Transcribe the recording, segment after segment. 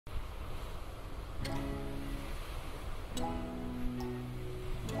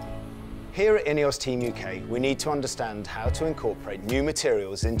Here at INEOS Team UK, we need to understand how to incorporate new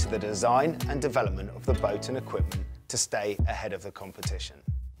materials into the design and development of the boat and equipment to stay ahead of the competition.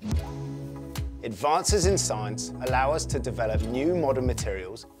 Advances in science allow us to develop new modern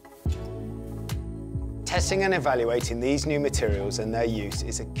materials. Testing and evaluating these new materials and their use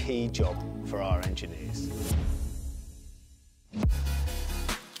is a key job for our engineers.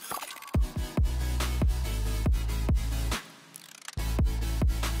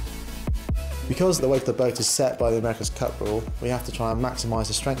 Because the weight of the boat is set by the America's Cup rule, we have to try and maximise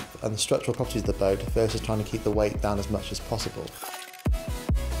the strength and the structural properties of the boat versus trying to keep the weight down as much as possible.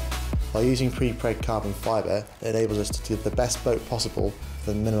 By using pre-preg carbon fibre, it enables us to do the best boat possible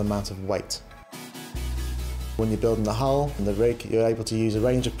for the minimum amount of weight. When you're building the hull and the rig, you're able to use a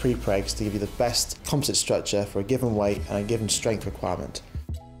range of pre-pregs to give you the best composite structure for a given weight and a given strength requirement.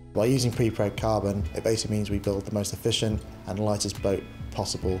 By using pre-preg carbon, it basically means we build the most efficient and lightest boat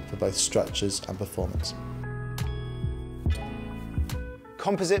possible for both structures and performance.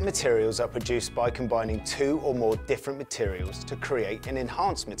 Composite materials are produced by combining two or more different materials to create an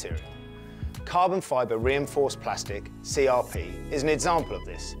enhanced material. Carbon fibre reinforced plastic, CRP, is an example of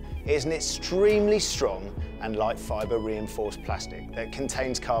this. It is an extremely strong and light fibre reinforced plastic that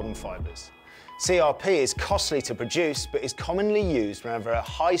contains carbon fibres. CRP is costly to produce but is commonly used whenever a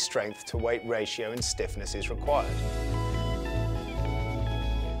high strength to weight ratio and stiffness is required.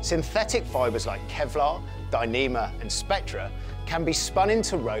 Synthetic fibres like Kevlar, Dyneema and Spectra can be spun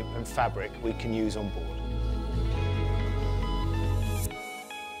into rope and fabric we can use on board.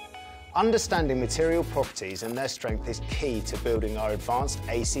 Understanding material properties and their strength is key to building our advanced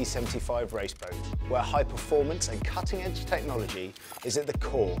AC75 race boat, where high performance and cutting-edge technology is at the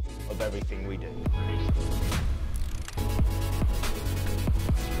core of everything we do.